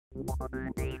Ben,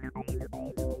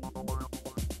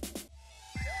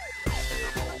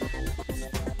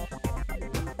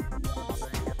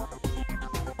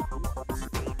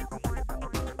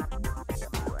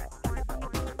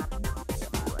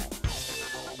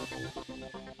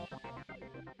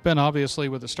 obviously,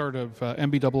 with the start of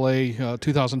NBAA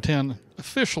 2010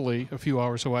 officially a few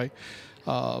hours away,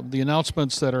 the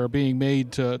announcements that are being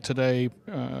made today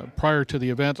prior to the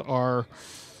event are,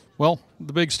 well,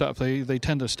 the big stuff. They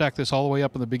tend to stack this all the way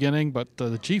up in the beginning, but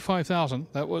the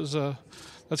G5000,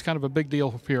 that's kind of a big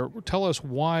deal here. Tell us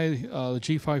why the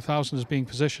G5000 is being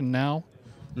positioned now.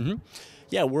 Mm-hmm.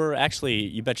 Yeah, we're actually,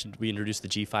 you mentioned we introduced the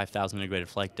G5000 integrated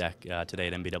flight deck today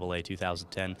at NBAA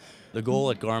 2010. The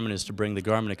goal at Garmin is to bring the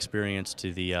Garmin experience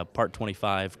to the Part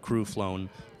 25 crew-flown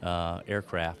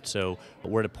aircraft. So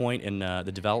we're at a point in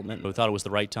the development. We thought it was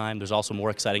the right time. There's also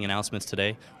more exciting announcements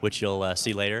today, which you'll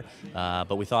see later.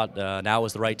 But we thought now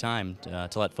was the right time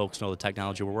to let folks know the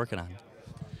technology we're working on.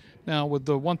 Now, with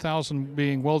the 1000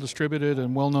 being well distributed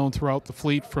and well known throughout the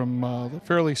fleet, from the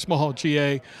fairly small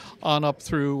GA on up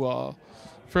through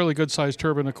fairly good-sized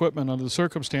turbine equipment under the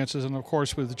circumstances, and of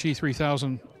course with the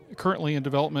G3000 currently in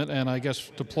development and I guess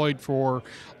deployed for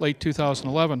late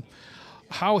 2011,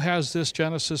 how has this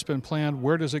genesis been planned?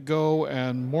 Where does it go?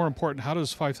 And more important, how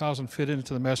does 5000 fit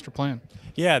into the master plan?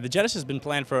 Yeah, the genesis has been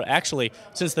planned for actually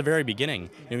since the very beginning.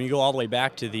 And when you go all the way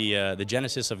back to the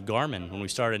genesis of Garmin, when we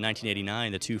started in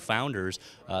 1989, the two founders,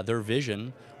 their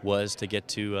vision was to get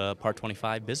to Part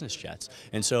 25 business jets.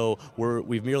 And so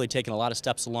we've merely taken a lot of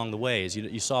steps along the way. As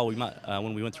you saw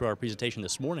when we went through our presentation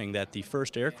this morning, that the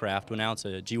first aircraft to announce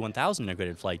a G1000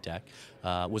 integrated flight deck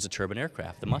was a turbine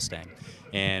aircraft, the Mustang.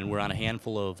 And we're on a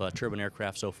handful of turbine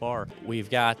aircraft so far. We've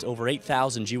got over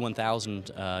 8,000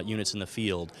 G1000 units in the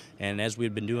field. And as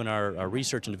we've been doing our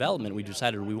research and development, we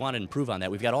decided we want to improve on that.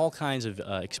 We've got all kinds of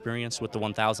experience with the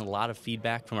 1000, a lot of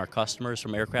feedback from our customers,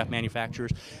 from aircraft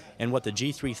manufacturers. And what the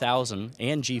G3000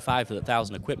 and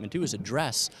G5000 equipment do is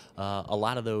address a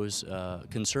lot of those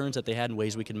concerns that they had in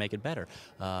ways we can make it better.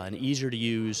 An easier to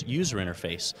use user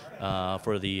interface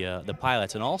for the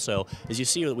pilots. And also, as you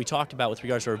see what we talked about with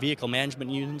regards to our vehicle management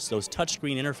units, those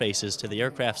touchscreen interfaces to the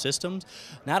aircraft systems,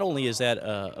 not only is that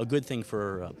a good thing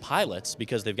for pilots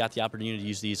because they've got the opportunity to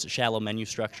use these shallow menu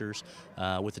structures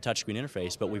with the touchscreen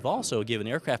interface, but we've also given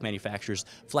aircraft manufacturers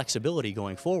flexibility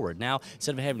going forward. Now,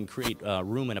 instead of having to create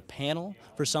room in a panel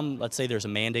for some, let's say there's a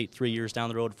mandate 3 years down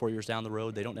the road, 4 years down the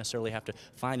road, they don't necessarily have to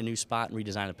find a new spot and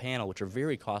redesign a panel, which are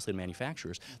very costly to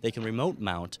manufacturers. They can remote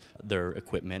mount their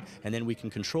equipment, and then we can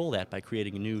control that by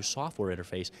creating a new software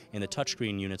interface in the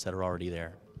touchscreen units that are already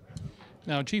there.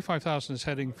 Now, G5000 is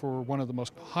heading for one of the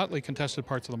most hotly contested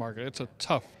parts of the market. It's a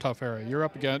tough area. You're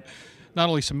up against not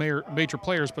only some major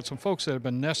players, but some folks that have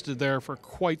been nested there for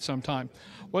quite some time.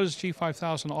 What does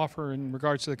G5000 offer in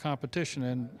regards to the competition?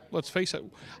 And let's face it,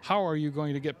 how are you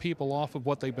going to get people off of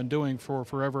what they've been doing for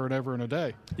forever and ever and a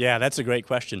day? Yeah, that's a great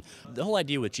question. The whole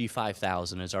idea with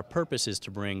G5000 is our purpose is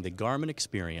to bring the Garmin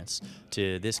experience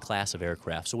to this class of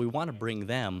aircraft. So we want to bring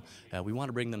them,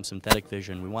 synthetic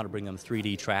vision, we want to bring them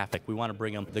 3D traffic, we want to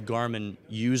bring them the Garmin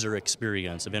user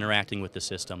experience of interacting with the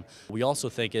system. We also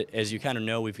think, as you kind of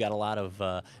know, we've got a lot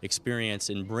of experience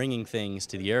in bringing things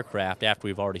to the aircraft after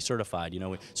we've already certified. You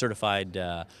know, we certified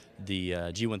the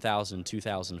G1000 in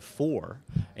 2004,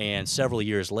 and several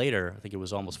years later, I think it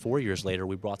was almost 4 years later,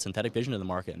 we brought synthetic vision to the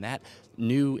market, and that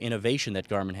new innovation that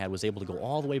Garmin had was able to go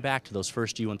all the way back to those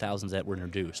first G1000s that were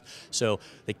introduced. So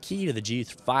the key to the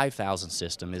G5000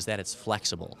 system is that it's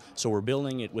flexible. So we're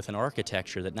building it with an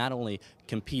architecture that not only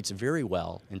competes very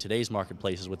well in today's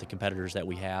marketplaces with the competitors that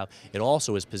we have, it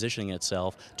also is positioning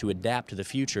itself to adapt to the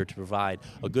future to provide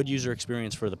a good user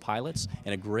experience for the pilots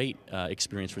and a great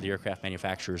experience for the aircraft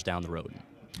manufacturers down the road.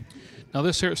 Now,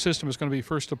 this system is going to be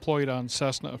first deployed on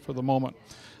Cessna for the moment.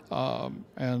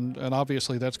 And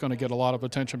obviously that's going to get a lot of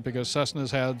attention because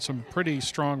Cessna's had some pretty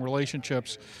strong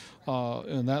relationships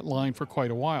in that line for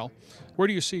quite a while. Where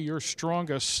do you see your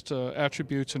strongest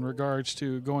attributes in regards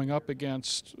to going up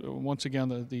against, once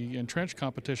again, the entrenched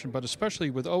competition, but especially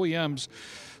with OEMs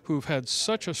who've had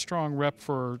such a strong rep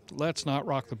for let's not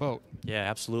rock the boat? Yeah,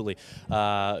 absolutely.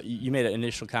 You made an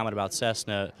initial comment about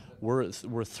Cessna. We're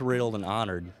thrilled and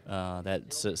honored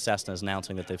that Cessna is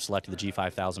announcing that they've selected the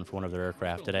G5000 for one of their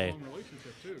aircraft today.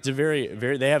 It's a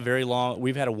they have very long,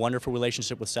 we've had a wonderful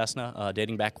relationship with Cessna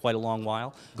dating back quite a long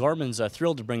while. Garmin's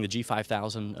thrilled to bring the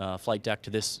G5000 flight deck to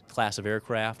this class of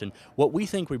aircraft, and what we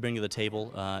think we bring to the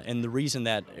table, and the reason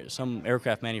that some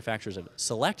aircraft manufacturers have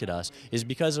selected us is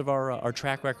because of our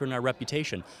track record and our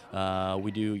reputation.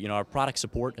 Our product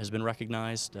support has been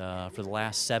recognized for the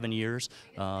last 7 years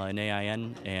in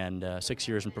AIN, and and 6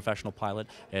 years in professional pilot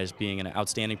as being an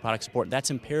outstanding product support.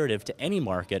 That's imperative to any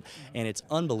market, and it's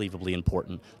unbelievably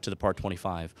important to the Part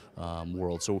 25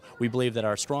 world. So we believe that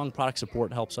our strong product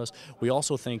support helps us. We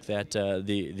also think that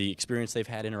the experience they've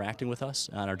had interacting with us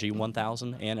on our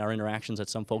G1000 and our interactions that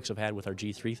some folks have had with our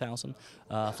G3000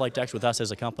 flight decks with us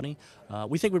as a company,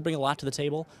 we think we bring a lot to the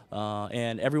table.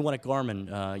 And everyone at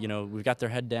Garmin, you know, we've got their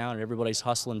head down and everybody's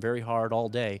hustling very hard all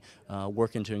day,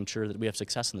 working to ensure that we have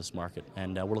success in this market,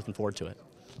 and we're looking forward to it.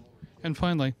 And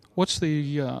finally, what's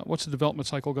the development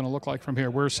cycle going to look like from here?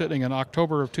 We're sitting in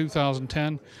October of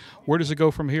 2010. Where does it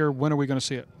go from here? When are we going to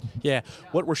see it? Yeah,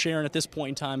 what we're sharing at this point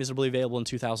in time is it'll be available in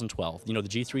 2012. You know, the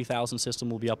G3000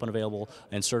 system will be up and available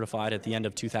and certified at the end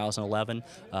of 2011.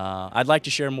 I'd like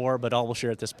to share more, but all we'll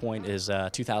share at this point is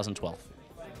 2012.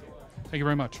 Thank you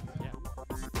very much. Yeah.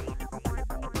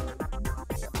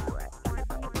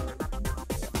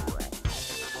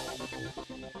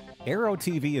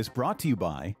 Aero-TV is brought to you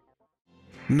by...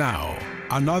 Now,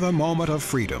 another moment of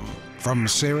freedom from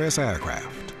Cirrus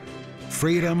Aircraft.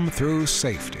 Freedom through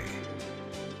safety.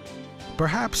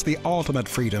 Perhaps the ultimate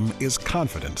freedom is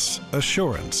confidence,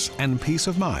 assurance, and peace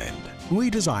of mind. We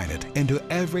design it into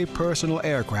every personal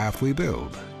aircraft we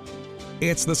build.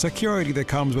 It's the security that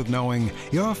comes with knowing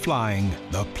you're flying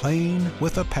the plane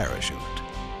with a parachute.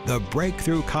 The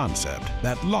breakthrough concept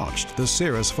that launched the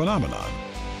Cirrus phenomenon.